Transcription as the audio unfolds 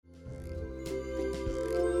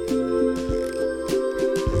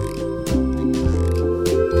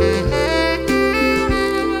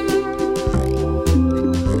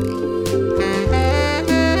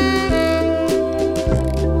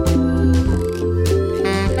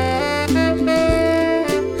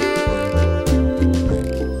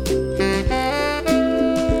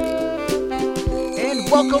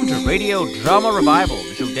Radio Drama Revival,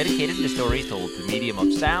 the show dedicated to stories told through the medium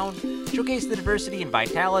of sound, showcase the diversity and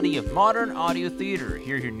vitality of modern audio theater.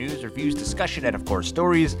 Hear your news, reviews, discussion, and of course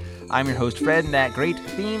stories. I'm your host Fred, and that great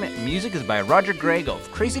theme music is by Roger Gregg of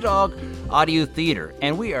Crazy Dog Audio Theater.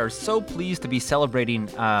 And we are so pleased to be celebrating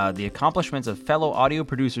the accomplishments of fellow audio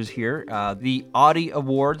producers here. The Audie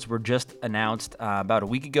Awards were just announced about a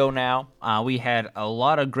week ago now. We had a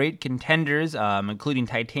lot of great contenders, including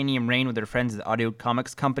Titanium Rain with their friends at the Audio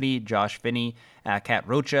Comics Company, Josh Finney, Kat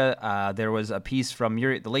Rocha. There was a piece from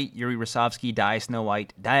the late Yuri Rosovsky, Die Snow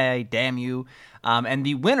White, Die, Damn You. And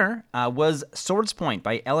the winner was Swords Point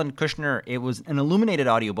by Ellen Kushner. It was an illuminated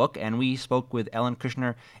audiobook, and we spoke with Ellen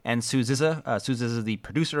Kushner and Sue Zizza. Sue Zizza is the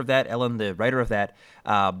producer of that, Ellen, the writer of that.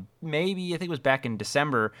 Maybe, I think it was back in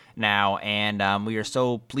December now, and we are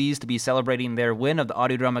so pleased to be celebrating their win of the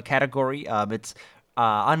audio drama category. It's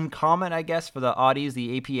uncommon, I guess, for the Audies,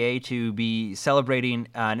 the APA, to be celebrating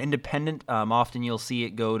an independent. Often you'll see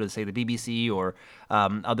it go to, say, the BBC or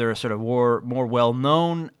other sort of more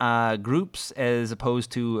well-known groups as opposed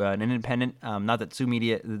to an independent. Not that Sue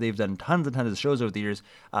Media, they've done tons and tons of shows over the years.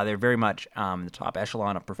 They're very much the top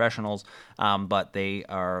echelon of professionals, but they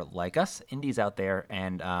are like us, indies out there,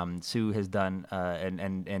 and Sue has done,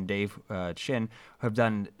 and Dave Shin have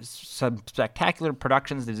done some spectacular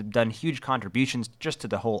productions. They've done huge contributions just to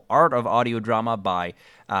the whole art of audio drama by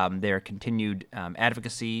their continued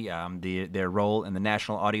advocacy, their role in the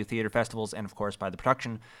National Audio Theater Festivals, and of course by the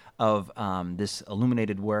production of this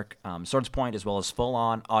illuminated work, Swords Point, as well as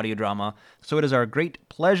full-on audio drama. So it is our great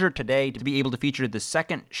pleasure today to be able to feature the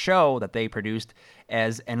second show that they produced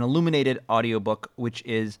as an illuminated audiobook, which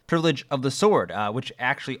is Privilege of the Sword, which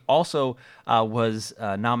actually also was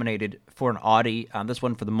nominated for an Audie, this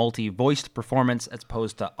one for the multi-voiced performance as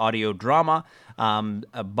opposed to audio drama,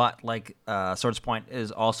 but like Swords Point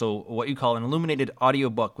is also what you call an illuminated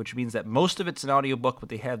audiobook, which means that most of it's an audiobook, but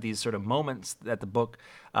they have these sort of moments that the book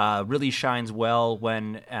really shines well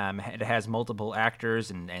when it has multiple actors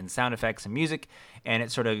and sound effects and music, and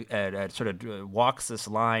it sort of walks this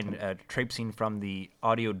line, traipsing from the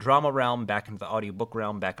audio drama realm back into the audiobook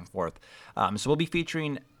realm, back and forth. So we'll be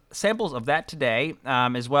featuring samples of that today,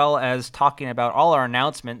 as well as talking about all our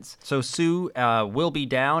announcements. So Sue will be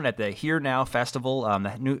down at the Here Now Festival.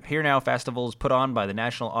 The new Here Now Festival is put on by the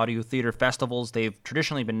National Audio Theater Festivals. They've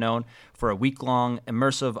traditionally been known for a week-long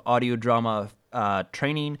immersive audio drama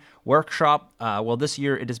training workshop. Well, this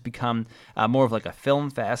year it has become more of like a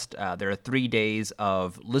film fest. There are 3 days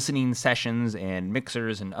of listening sessions and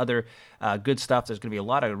mixers and other good stuff. There's going to be a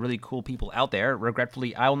lot of really cool people out there.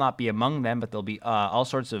 Regretfully, I will not be among them, but there'll be all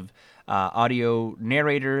sorts of audio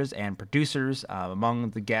narrators and producers.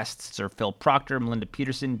 Among the guests are Phil Proctor, Melinda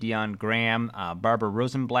Peterson, Dion Graham, Barbara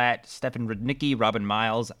Rosenblatt, Stefan Rudnicki, Robin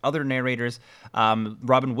Miles, other narrators.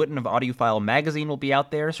 Robin Witten of Audiophile Magazine will be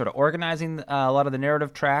out there sort of organizing a lot of the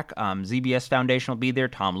narrative track. ZBS Foundation will be there,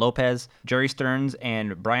 Tom Lopez, Jerry Stearns,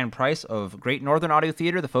 and Brian Price of Great Northern Audio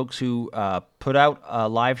Theater, the folks who put out a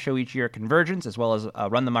live show each year at Convergence, as well as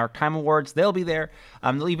run the Mark Time Awards. They'll be there.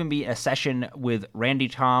 There'll even be a session with Randy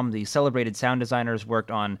Tom, the celebrated sound designer, who's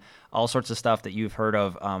worked on all sorts of stuff that you've heard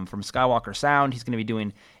of from Skywalker Sound. He's going to be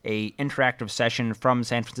doing a interactive session from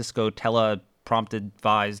San Francisco, teleprompted,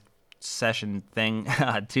 advised session thing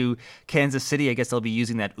to Kansas City. I guess they'll be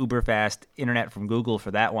using that uber fast internet from Google for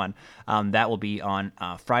that one. That will be on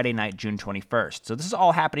Friday night, June 21st. So this is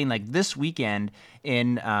all happening like this weekend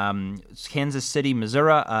in Kansas City,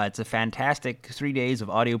 Missouri. It's a fantastic 3 days of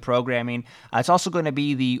audio programming. It's also going to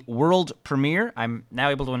be the world premiere. I'm now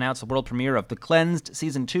able to announce the world premiere of The Cleansed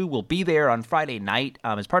Season 2 will be there on Friday night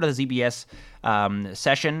as part of the ZBS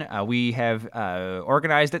session. We have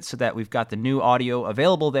organized it so that we've got the new audio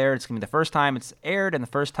available there. It's going to be the first time it's aired and the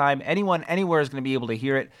first time anyone anywhere is going to be able to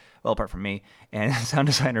hear it. Well, apart from me and sound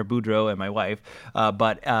designer Boudreaux and my wife.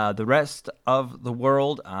 But the rest of the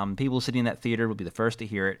world, people sitting in that theater will be the first to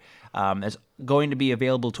hear it. It's going to be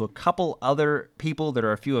available to a couple other people. There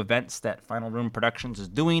are a few events that Final Room Productions is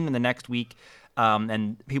doing in the next week.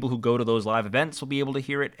 And people who go to those live events will be able to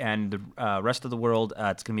hear it, and the rest of the world,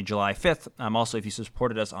 it's going to be July 5th. Also, if you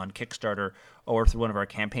supported us on Kickstarter or through one of our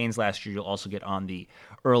campaigns last year, you'll also get on the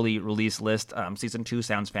early release list. Season 2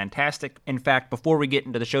 sounds fantastic. In fact, before we get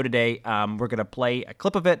into the show today, we're going to play a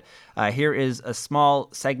clip of it. Here is a small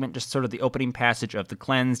segment, just sort of the opening passage of The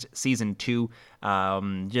Cleansed Season 2,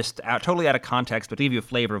 totally out of context, but to give you a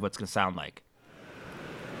flavor of what it's going to sound like.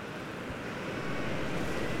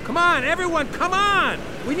 Come on, everyone, come on!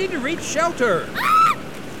 We need to reach shelter!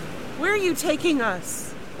 Where are you taking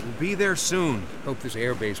us? We'll be there soon. Hope this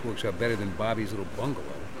airbase works out better than Bobby's little bungalow.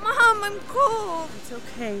 Mom! Mom, I'm cold.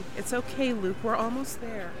 It's okay, Luke. We're almost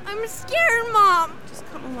there. I'm scared, Mom. Just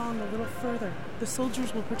come along a little further. The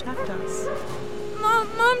soldiers will protect us.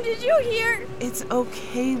 Mom, did you hear? It's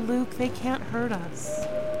okay, Luke. They can't hurt us.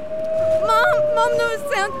 Mom,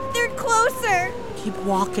 those sounds, they're closer. Keep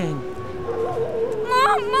walking.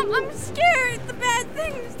 Mom, I'm scared. The bad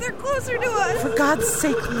things, they're closer to us. For God's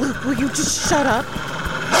sake, Luke, will you just shut up?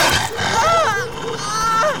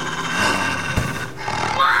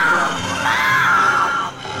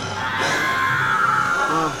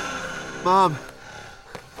 Mom.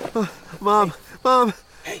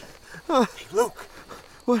 Hey, Luke.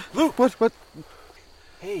 What? Luke. What?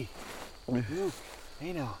 Hey, Luke.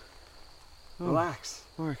 Hey now. Relax.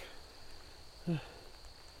 Mark.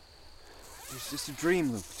 It's just a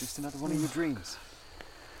dream, Luke. Just another one of your dreams.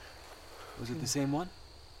 Was it the same one?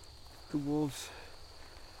 The wolves.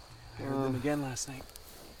 I heard them again last night.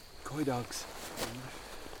 Coy dogs.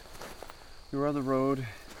 We were on the road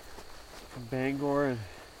from Bangor, and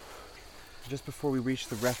just before we reached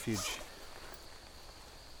the refuge.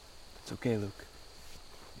 It's okay, Luke.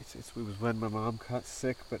 It was when my mom got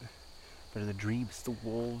sick, but in the dream, it's the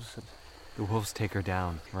wolves. And the wolves take her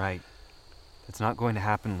down, right? That's not going to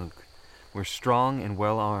happen, Luke. We're strong and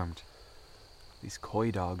well armed. These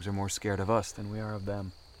coy dogs are more scared of us than we are of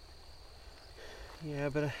them. Yeah,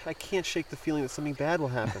 but I can't shake the feeling that something bad will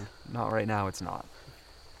happen. Not right now, it's not.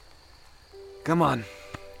 Come on.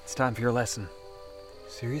 It's time for your lesson.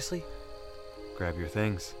 Seriously? Grab your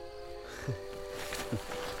things.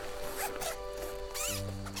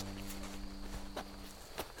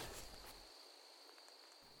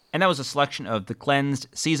 And that was a selection of The Cleansed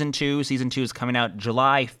Season 2. Season 2 is coming out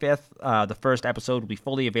July 5th. The first episode will be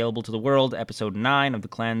fully available to the world, episode 9 of The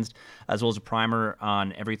Cleansed, as well as a primer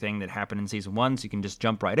on everything that happened in Season 1, so you can just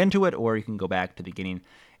jump right into it, or you can go back to the beginning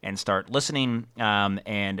and start listening.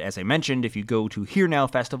 And as I mentioned, if you go to Hear Now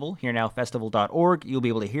Festival, hearnowfestival.org, you'll be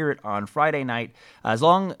able to hear it on Friday night.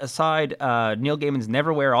 Alongside Neil Gaiman's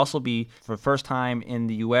Neverwhere, also be, for the first time in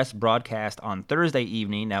the U.S., broadcast on Thursday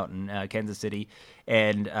evening out in Kansas City.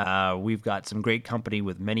 And we've got some great company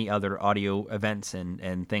with many other audio events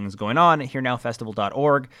and things going on at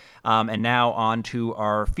hearnowfestival.org. And now on to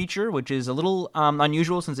our feature, which is a little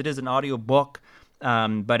unusual since it is an audio book.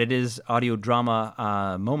 But it is audio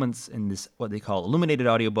drama moments in this, what they call illuminated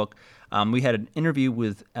audiobook. We had an interview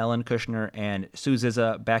with Ellen Kushner and Sue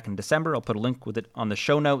Zizza back in December. I'll put a link with it on the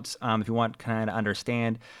show notes if you want to kind of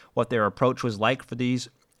understand what their approach was like for these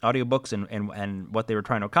audiobooks and what they were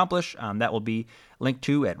trying to accomplish. That will be linked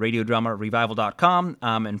to at radiodramarevival.com.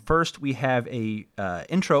 And first we have a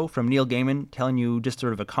intro from Neil Gaiman telling you just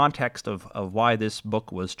sort of a context of why this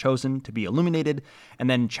book was chosen to be illuminated, and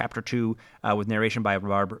then chapter 2 with narration by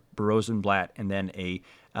Barb Rosenblatt, and then a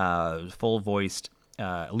full-voiced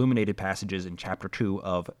illuminated passages in chapter 2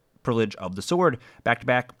 of Privilege of the Sword,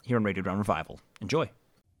 back-to-back here on Radio Drama Revival. Enjoy.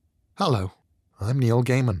 Hello, I'm Neil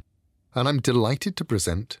Gaiman, and I'm delighted to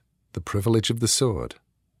present The Privilege of the Sword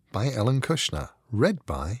by Ellen Kushner, read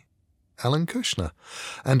by Ellen Kushner,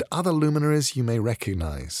 and other luminaries you may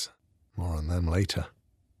recognize. More on them later.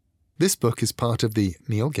 This book is part of the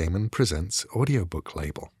Neil Gaiman Presents audiobook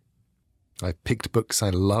label. I picked books I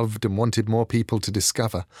loved and wanted more people to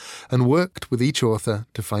discover, and worked with each author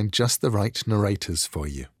to find just the right narrators for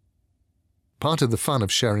you. Part of the fun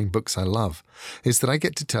of sharing books I love is that I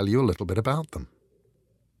get to tell you a little bit about them.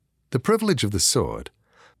 The Privilege of the Sword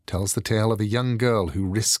tells the tale of a young girl who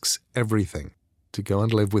risks everything to go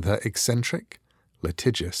and live with her eccentric,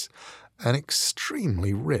 litigious, and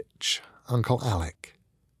extremely rich Uncle Alec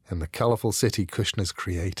in the colourful city Kushner's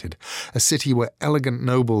created, a city where elegant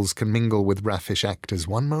nobles can mingle with raffish actors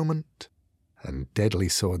one moment and deadly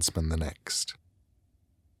swordsmen the next.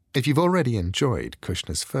 If you've already enjoyed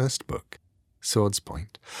Kushner's first book, Swords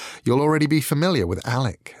Point, you'll already be familiar with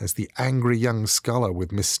Alec as the angry young scholar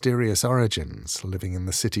with mysterious origins living in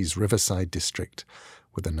the city's riverside district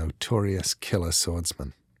with a notorious killer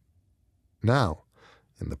swordsman. Now,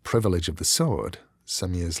 in The Privilege of the Sword,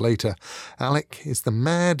 some years later, Alec is the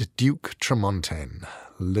mad Duke Tremontaine,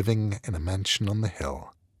 living in a mansion on the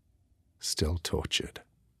hill, still tortured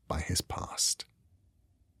by his past.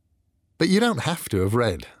 But you don't have to have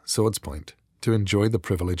read Swords Point to enjoy The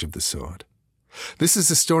Privilege of the Sword. This is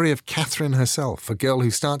the story of Catherine herself, a girl who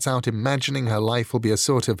starts out imagining her life will be a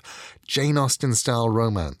sort of Jane Austen-style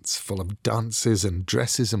romance, full of dances and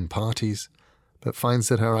dresses and parties, but finds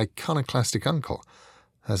that her iconoclastic uncle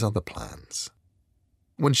has other plans.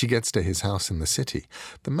 When she gets to his house in the city,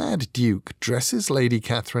 the Mad Duke dresses Lady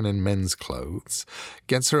Catherine in men's clothes,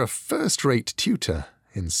 gets her a first-rate tutor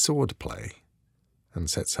in swordplay, and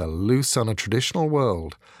sets her loose on a traditional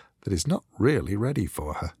world that is not really ready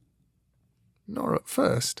for her. Nor at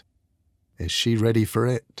first is she ready for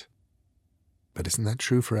it. But isn't that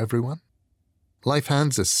true for everyone? Life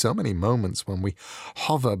hands us so many moments when we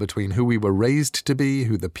hover between who we were raised to be,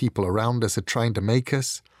 who the people around us are trying to make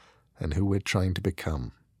us, and who we're trying to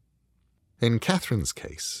become. In Catherine's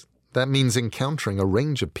case, that means encountering a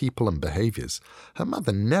range of people and behaviours her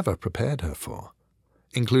mother never prepared her for,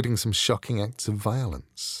 including some shocking acts of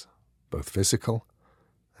violence, both physical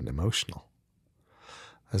and emotional.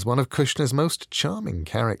 As one of Kushner's most charming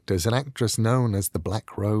characters, an actress known as the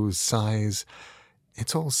Black Rose, sighs,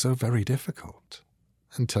 "It's all so very difficult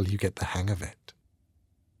until you get the hang of it."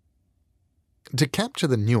 To capture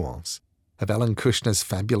the nuance of Ellen Kushner's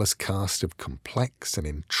fabulous cast of complex and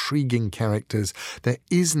intriguing characters, there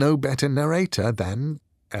is no better narrator than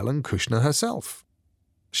Ellen Kushner herself.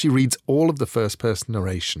 She reads all of the first-person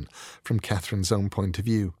narration from Catherine's own point of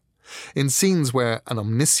view. In scenes where an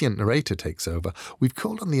omniscient narrator takes over, we've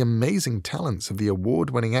called on the amazing talents of the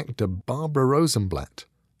award-winning actor Barbara Rosenblatt,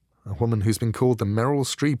 a woman who's been called the Meryl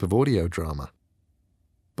Streep of audio drama.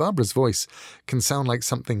 Barbara's voice can sound like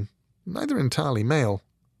something neither entirely male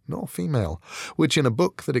nor female, which in a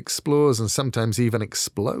book that explores and sometimes even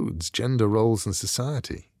explodes gender roles in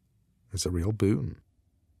society is a real boon.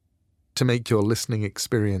 To make your listening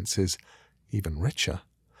experiences even richer,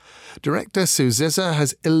 director Suziza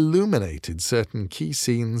has illuminated certain key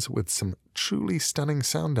scenes with some truly stunning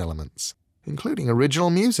sound elements, including original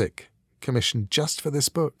music commissioned just for this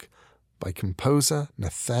book by composer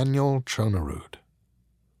Nathaniel Tronerud.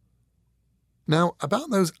 Now, about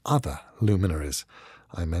those other luminaries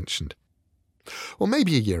I mentioned. Well,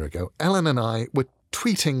 maybe a year ago, Ellen and I were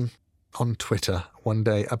tweeting on Twitter one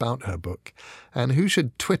day about her book, and who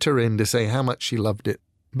should Twitter in to say how much she loved it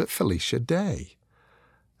but Felicia Day.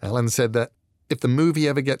 Ellen said that if the movie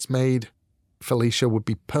ever gets made, Felicia would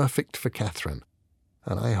be perfect for Catherine,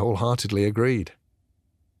 and I wholeheartedly agreed.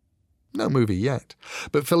 No movie yet,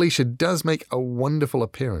 but Felicia does make a wonderful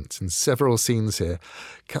appearance in several scenes here.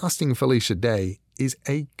 Casting Felicia Day is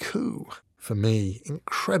a coup. For me,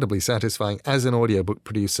 incredibly satisfying as an audiobook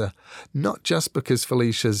producer, not just because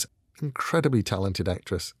Felicia's incredibly talented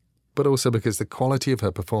actress, but also because the quality of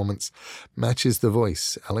her performance matches the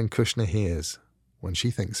voice Ellen Kushner hears when she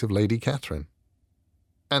thinks of Lady Catherine.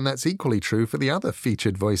 And that's equally true for the other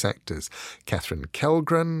featured voice actors, Catherine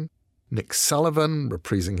Kellgren, Nick Sullivan,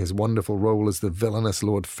 reprising his wonderful role as the villainous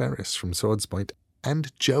Lord Ferris from Swordspoint,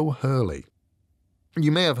 and Joe Hurley.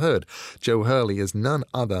 You may have heard Joe Hurley is none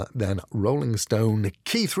other than Rolling Stone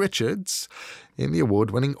Keith Richards in the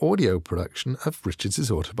award-winning audio production of Richards'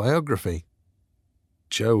 autobiography.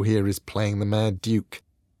 Joe here is playing the Mad Duke,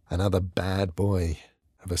 another bad boy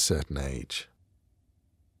of a certain age.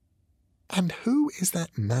 And who is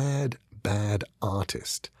that mad, bad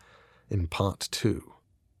artist in part 2?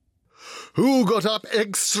 Who got up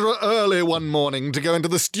extra early one morning to go into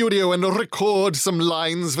the studio and record some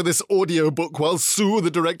lines for this audiobook while Sue, the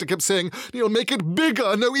director, kept saying, "You'll make it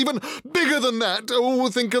bigger, no, even bigger than that. Oh,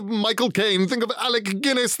 think of Michael Caine, think of Alec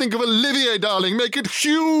Guinness, think of Olivier, darling, make it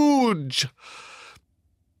huge."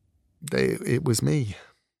 It was me,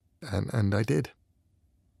 and I did.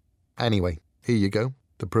 Anyway, here you go,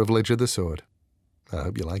 The Privilege of the Sword. I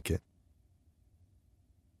hope you like it.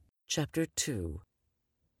 Chapter 2.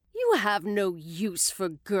 You have no use for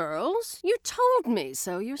girls. You told me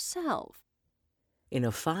so yourself. In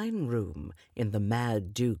a fine room in the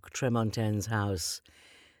Mad Duke Tremontaine's house,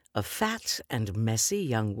 a fat and messy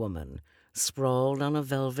young woman sprawled on a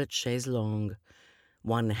velvet chaise longue,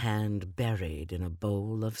 one hand buried in a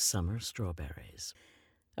bowl of summer strawberries.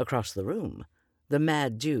 Across the room, the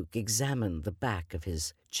Mad Duke examined the back of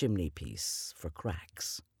his chimney-piece for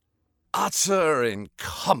cracks. "Utter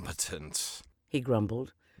incompetence," he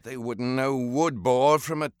grumbled. "They wouldn't know woodboard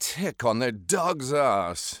from a tick on their dog's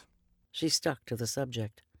arse." She stuck to the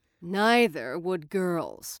subject. Neither would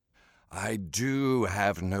girls. "I do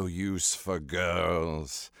have no use for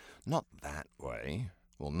girls. Not that way.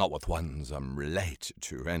 Well, not with ones I'm related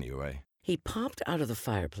to, anyway." He popped out of the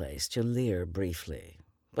fireplace to leer briefly,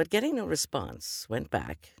 but getting no response, went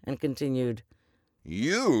back and continued,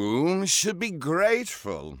 "You should be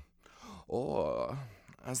grateful. Or,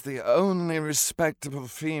 as the only respectable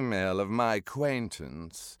female of my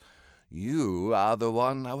acquaintance, you are the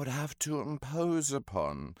one I would have to impose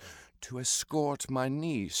upon to escort my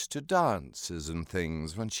niece to dances and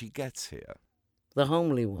things when she gets here." The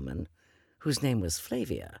homely woman, whose name was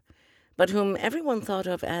Flavia, but whom everyone thought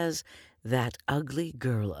of as that ugly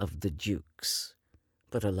girl of the Duke's,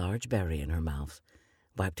 put a large berry in her mouth,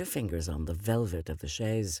 wiped her fingers on the velvet of the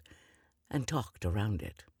chaise, and talked around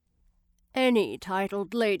it. Any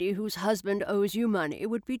titled lady whose husband owes you money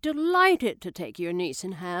would be delighted to take your niece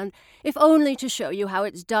in hand, if only to show you how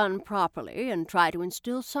it's done properly and try to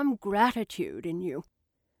instill some gratitude in you.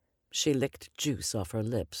 She licked juice off her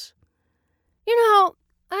lips. You know,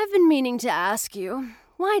 I've been meaning to ask you,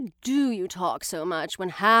 why do you talk so much when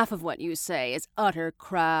half of what you say is utter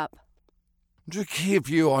crap? To keep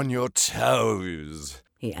you on your toes,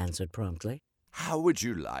 he answered promptly. How would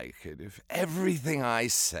you like it if everything I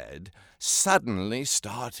said suddenly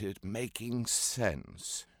started making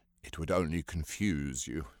sense? It would only confuse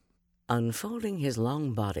you. Unfolding his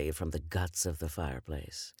long body from the guts of the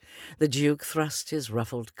fireplace, the Duke thrust his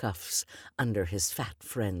ruffled cuffs under his fat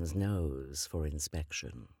friend's nose for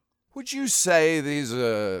inspection. Would you say these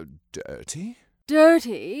are dirty?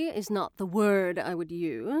 Dirty is not the word I would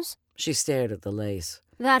use. She stared at the lace.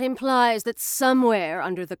 That implies that somewhere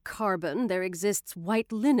under the carbon there exists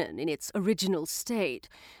white linen in its original state.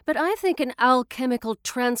 But I think an alchemical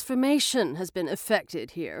transformation has been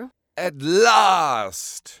effected here. At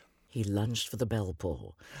last! He lunged for the bell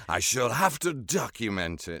pull. I shall have to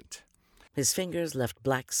document it. His fingers left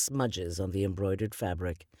black smudges on the embroidered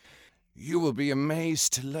fabric. You will be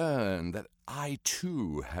amazed to learn that I,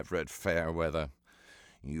 too, have read Fairweather.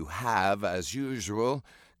 You have, as usual,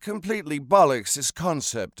 completely bollocks his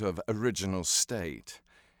concept of original state.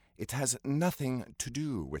 It has nothing to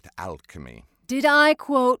do with alchemy. Did I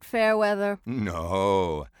quote Fairweather?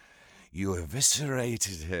 No. You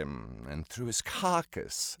eviscerated him and threw his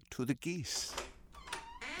carcass to the geese.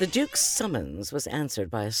 The Duke's summons was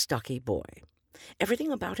answered by a stocky boy.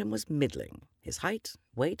 Everything about him was middling. His height,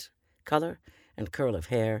 weight, color, and curl of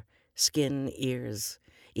hair, skin, ears,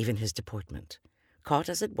 even his deportment, caught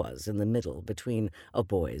as it was in the middle between a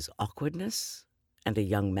boy's awkwardness and a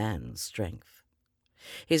young man's strength.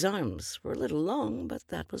 His arms were a little long, but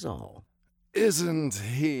that was all. Isn't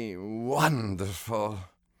he wonderful?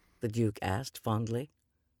 The Duke asked fondly.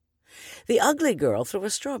 The ugly girl threw a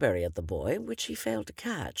strawberry at the boy, which he failed to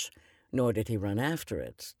catch, nor did he run after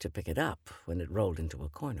it to pick it up when it rolled into a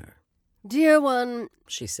corner. Dear one,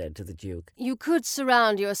 she said to the Duke, you could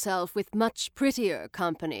surround yourself with much prettier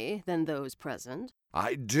company than those present.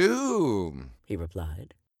 I do, he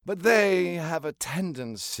replied. But they have a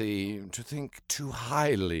tendency to think too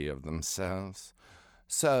highly of themselves,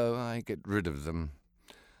 so I get rid of them.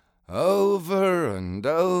 Over and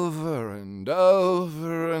over and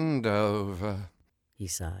over and over. He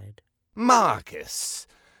sighed. Marcus,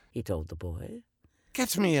 he told the boy,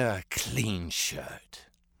 get me a clean shirt.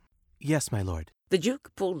 Yes, my lord. The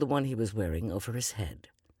Duke pulled the one he was wearing over his head.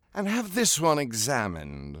 And have this one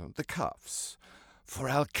examined, the cuffs, for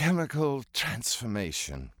alchemical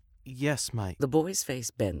transformation. Yes, my... The boy's face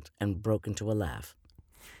bent and broke into a laugh.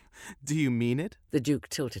 Do you mean it? The Duke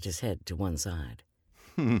tilted his head to one side.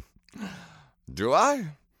 Do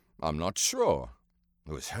I? I'm not sure.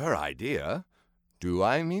 It was her idea. Do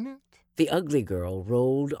I mean it? The ugly girl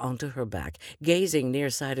rolled onto her back, gazing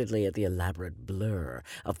nearsightedly at the elaborate blur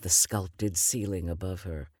of the sculpted ceiling above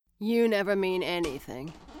her. You never mean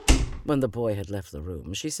anything. When the boy had left the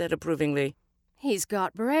room, she said approvingly, He's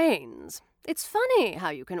got brains. It's funny how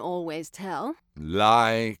you can always tell.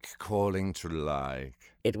 Like calling to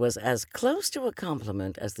like. It was as close to a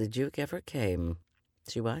compliment as the Duke ever came.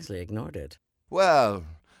 She wisely ignored it. Well,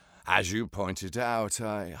 as you pointed out,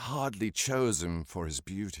 I hardly chose him for his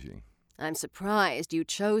beauty. I'm surprised you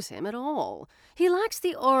chose him at all. He lacks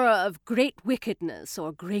the aura of great wickedness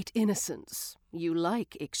or great innocence. You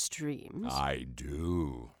like extremes. I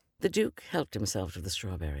do. The Duke helped himself to the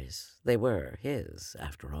strawberries. They were his,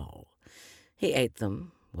 after all. He ate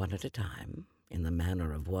them, one at a time, in the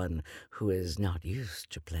manner of one who is not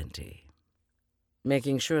used to plenty.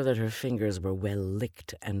 Making sure that her fingers were well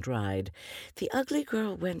licked and dried, the ugly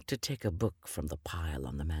girl went to take a book from the pile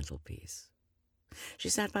on the mantelpiece. She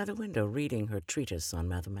sat by the window reading her treatise on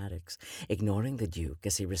mathematics, ignoring the Duke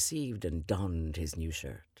as he received and donned his new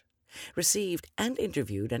shirt. Received and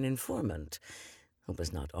interviewed an informant who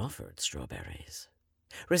was not offered strawberries.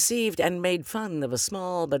 Received and made fun of a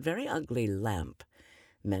small but very ugly lamp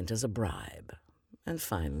meant as a bribe, and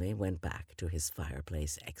finally went back to his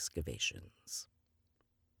fireplace excavations.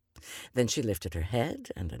 Then she lifted her head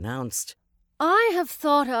and announced, I have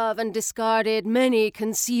thought of and discarded many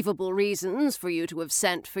conceivable reasons for you to have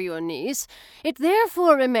sent for your niece. It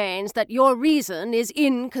therefore remains that your reason is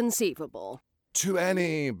inconceivable. To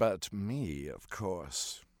any but me, of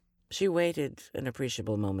course. She waited an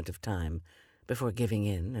appreciable moment of time before giving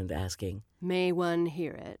in and asking, May one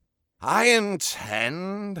hear it? I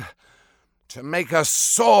intend to make a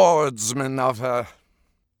swordsman of her.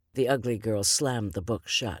 The ugly girl slammed the book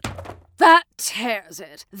shut. That tears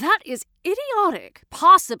it. That is idiotic.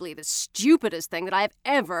 Possibly the stupidest thing that I have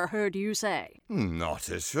ever heard you say. Not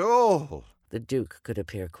at all. The Duke could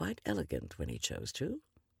appear quite elegant when he chose to.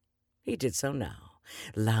 He did so now,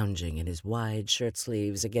 lounging in his wide shirt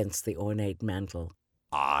sleeves against the ornate mantel.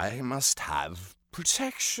 I must have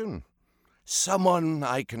protection. Someone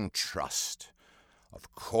I can trust.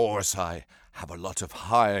 Of course, I have a lot of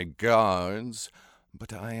hired guards,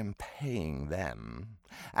 but I am paying them.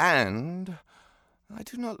 And I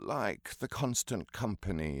do not like the constant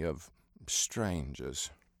company of strangers.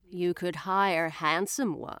 You could hire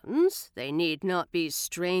handsome ones. They need not be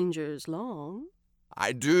strangers long.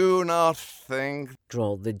 I do not think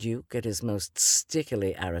Drawled the Duke at his most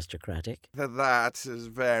stickily aristocratic. that is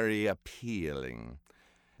very appealing.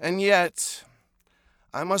 And yet,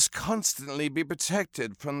 I must constantly be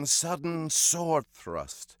protected from the sudden sword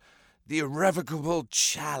thrust, the irrevocable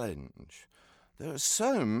challenge. There are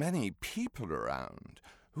so many people around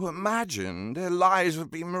who imagine their lives would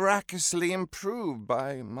be miraculously improved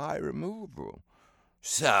by my removal.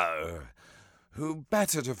 So, who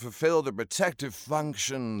better to fulfill the protective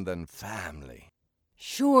function than family?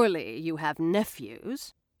 Surely you have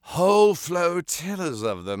nephews. Whole flotillas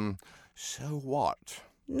of them. So what?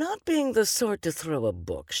 Not being the sort to throw a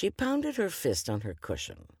book, she pounded her fist on her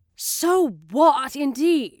cushion. So what,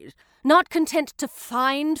 indeed? Not content to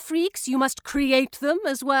find freaks, you must create them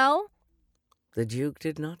as well? The Duke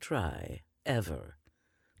did not try, ever,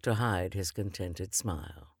 to hide his contented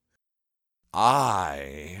smile.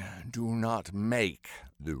 I do not make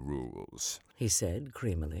the rules, he said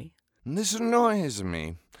creamily. This annoys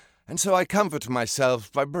me, and so I comfort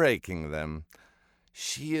myself by breaking them.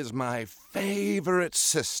 She is my favorite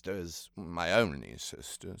sister's, my only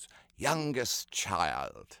sister's, youngest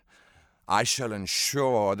child. I shall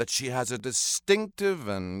ensure that she has a distinctive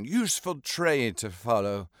and useful trade to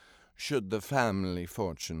follow, should the family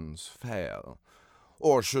fortunes fail,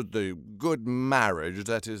 or should the good marriage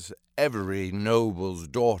that is every noble's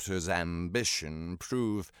daughter's ambition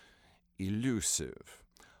prove elusive,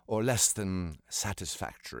 or less than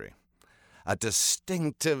satisfactory. A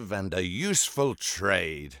distinctive and a useful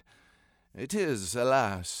trade. It is,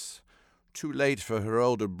 alas, too late for her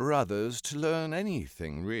older brothers to learn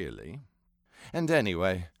anything, really. And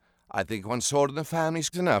anyway, I think one sword in the family's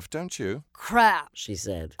enough, don't you? Crap, she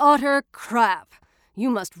said. Utter crap.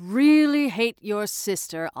 You must really hate your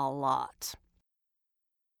sister a lot.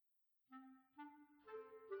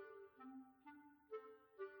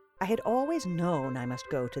 I had always known I must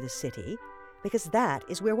go to the city, because that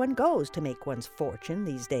is where one goes to make one's fortune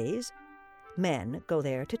these days. Men go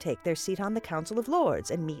there to take their seat on the Council of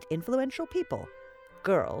Lords and meet influential people.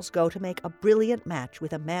 Girls go to make a brilliant match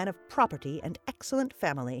with a man of property and excellent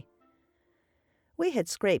family. We had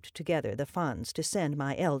scraped together the funds to send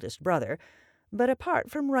my eldest brother, but apart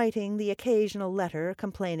from writing the occasional letter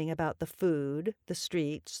complaining about the food, the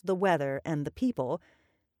streets, the weather, and the people,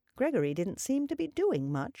 Gregory didn't seem to be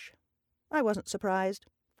doing much. I wasn't surprised.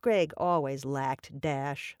 Greg always lacked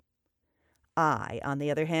dash. I, on the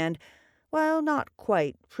other hand, while not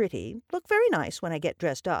quite pretty, look very nice when I get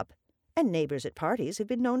dressed up, and neighbors at parties have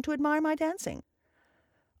been known to admire my dancing.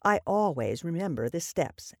 I always remember the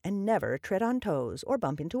steps and never tread on toes or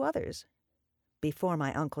bump into others. Before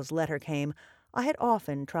my uncle's letter came, I had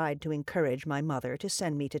often tried to encourage my mother to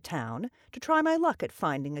send me to town to try my luck at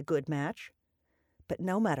finding a good match. But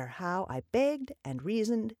no matter how I begged and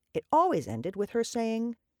reasoned, it always ended with her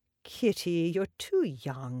saying, "Kitty, you're too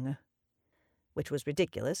young," which was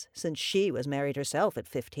ridiculous, since she was married herself at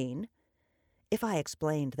 15. If I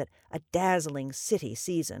explained that a dazzling city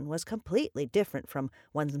season was completely different from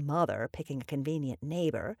one's mother picking a convenient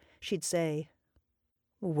neighbor, she'd say,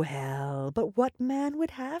 "Well, but what man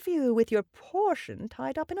would have you with your portion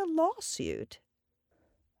tied up in a lawsuit?"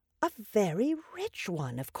 "A very rich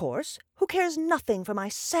one, of course, who cares nothing for my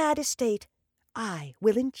sad estate. I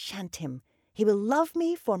will enchant him. He will love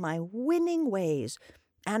me for my winning ways,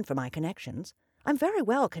 and for my connections. I'm very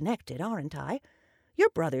well connected, aren't I? Your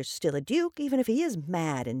brother's still a duke, even if he is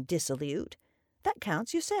mad and dissolute. That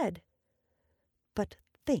counts, you said. But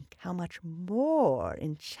think how much more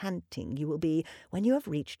enchanting you will be when you have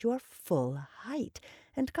reached your full height,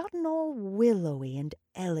 and gotten all willowy and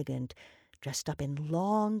elegant, dressed up in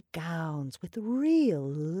long gowns with real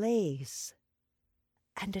lace.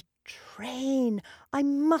 And a train! I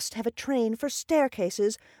must have a train for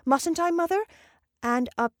staircases, mustn't I, Mother? And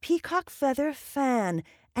a peacock feather fan,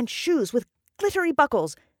 and shoes with glittery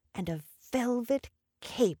buckles, and a velvet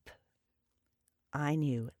cape. I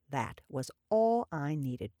knew that was all I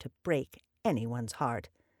needed to break anyone's heart.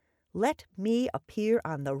 Let me appear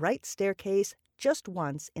on the right staircase just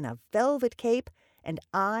once in a velvet cape, and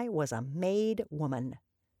I was a made woman.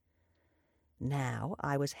 Now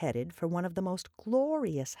I was headed for one of the most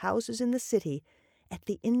glorious houses in the city, at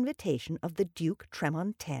the invitation of the Duke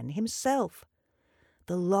Tremontaine himself.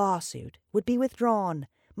 The lawsuit would be withdrawn,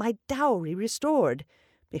 my dowry restored,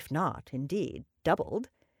 if not, indeed, doubled.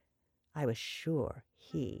 I was sure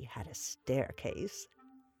he had a staircase.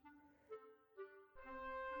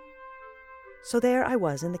 So there I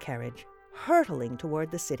was in the carriage, hurtling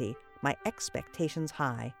toward the city, my expectations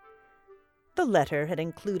high. The letter had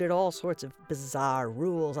included all sorts of bizarre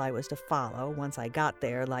rules I was to follow once I got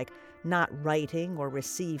there, like not writing or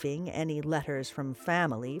receiving any letters from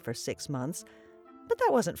family for 6 months. But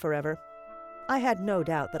that wasn't forever. I had no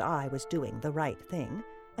doubt that I was doing the right thing,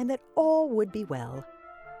 and that all would be well.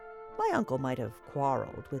 My uncle might have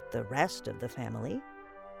quarreled with the rest of the family,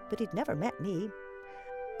 but he'd never met me.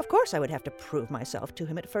 Of course I would have to prove myself to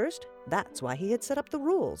him at first. That's why he had set up the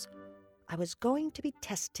rules. I was going to be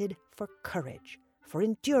tested for courage, for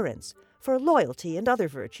endurance, for loyalty and other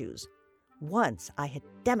virtues. Once I had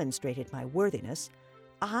demonstrated my worthiness,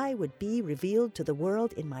 I would be revealed to the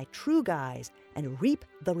world in my true guise and reap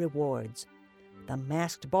the rewards. The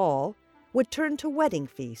masked ball would turn to wedding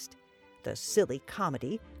feast, the silly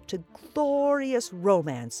comedy to glorious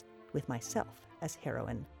romance with myself as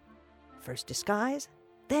heroine. First disguise,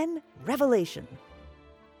 then revelation.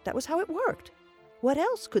 That was how it worked. What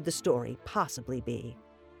else could the story possibly be?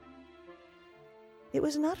 It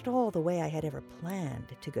was not at all the way I had ever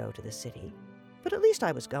planned to go to the city, but at least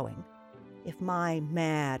I was going. If my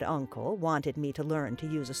mad uncle wanted me to learn to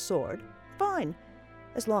use a sword, fine,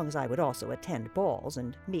 as long as I would also attend balls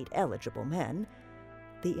and meet eligible men.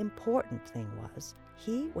 The important thing was,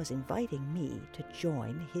 he was inviting me to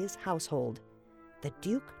join his household. The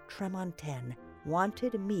Duke Tremontaine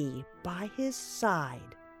wanted me by his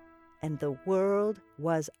side, and the world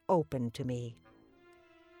was open to me.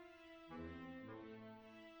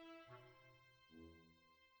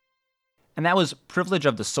 And that was Privilege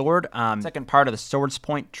of the Sword, second part of the Swords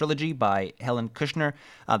Point trilogy by Helen Kushner.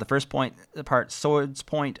 The first part, Swords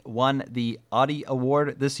Point, won the Audie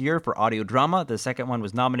Award this year for audio drama. The second one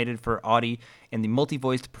was nominated for Audie in the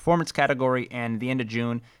multi-voiced performance category, and at the end of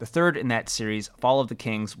June, the third in that series, Fall of the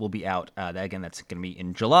Kings, will be out. Again, that's going to be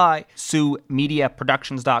in July.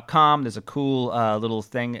 SueMediaProductions.com. There's a cool little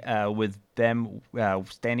thing with them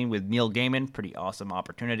standing with Neil Gaiman. Pretty awesome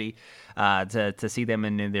opportunity to see them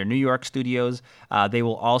in their New York studios. They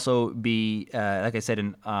will also be, like I said,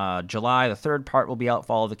 in July. The third part will be out,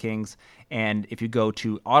 Fall of the Kings. And if you go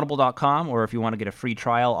to audible.com, or if you want to get a free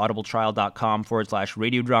trial,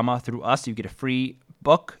 audibletrial.com/radiodrama through us, you get a free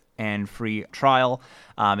book and free trial,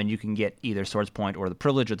 and you can get either Swords Point or The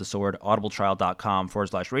Privilege of the Sword,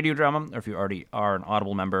 audibletrial.com/radiodrama, or if you already are an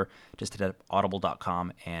Audible member, just hit up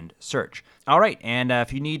audible.com and search. All right, and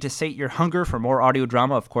if you need to sate your hunger for more audio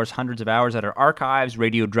drama, of course, hundreds of hours at our archives,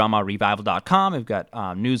 radiodramarevival.com. We've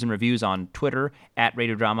got news and reviews on Twitter at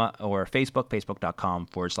Radiodrama, or Facebook,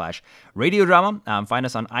 facebook.com/radiodrama. Find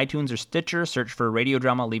us on iTunes or Stitcher, search for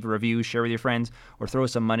Radiodrama, leave a review, share with your friends, or throw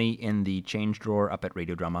some money in the change drawer up at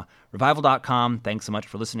radiodramarevival.com. Thanks so much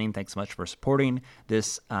for listening. Thanks so much for supporting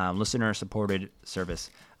this listener-supported service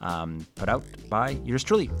put out by yours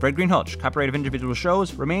truly, Fred Greenhalgh. Copyright of individual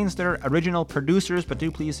shows remains their original producers, but do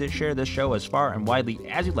please share this show as far and widely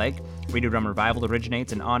as you like. Radio Drama Revival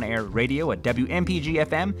originates in on-air radio at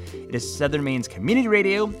WMPG-FM. It is Southern Maine's community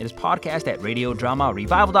radio. It is podcast at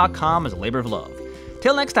radiodramarevival.com as a labor of love.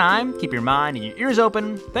 Till next time, keep your mind and your ears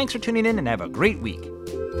open. Thanks for tuning in and have a great week.